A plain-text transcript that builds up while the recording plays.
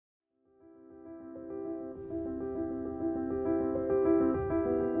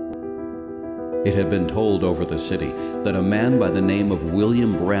It had been told over the city that a man by the name of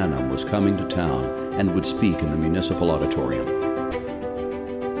William Branham was coming to town and would speak in the municipal auditorium.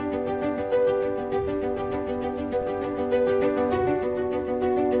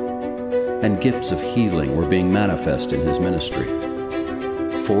 And gifts of healing were being manifest in his ministry.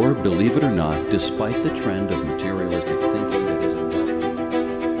 For, believe it or not, despite the trend of materialistic thinking that is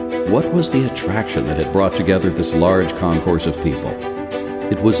engulfed, what was the attraction that had brought together this large concourse of people?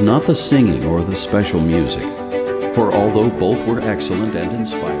 It was not the singing or the special music, for although both were excellent and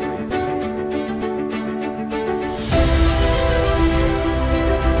inspiring,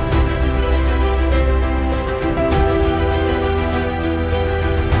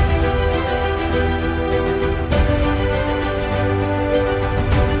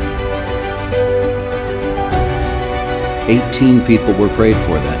 18 people were prayed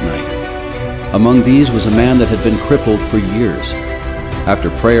for that night. Among these was a man that had been crippled for years.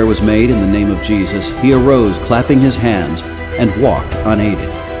 After prayer was made in the name of Jesus, he arose, clapping his hands, and walked unaided.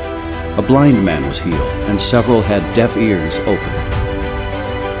 A blind man was healed, and several had deaf ears opened.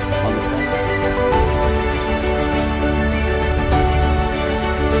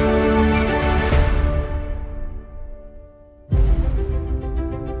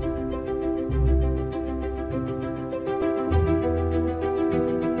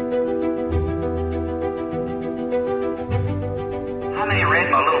 How many read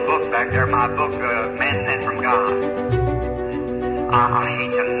my little book back there, my book, Man Sent from God? I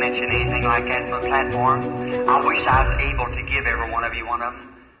hate to mention anything like that from the platform. I wish I was able to give every one of you one of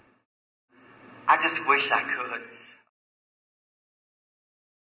them. I just wish I could.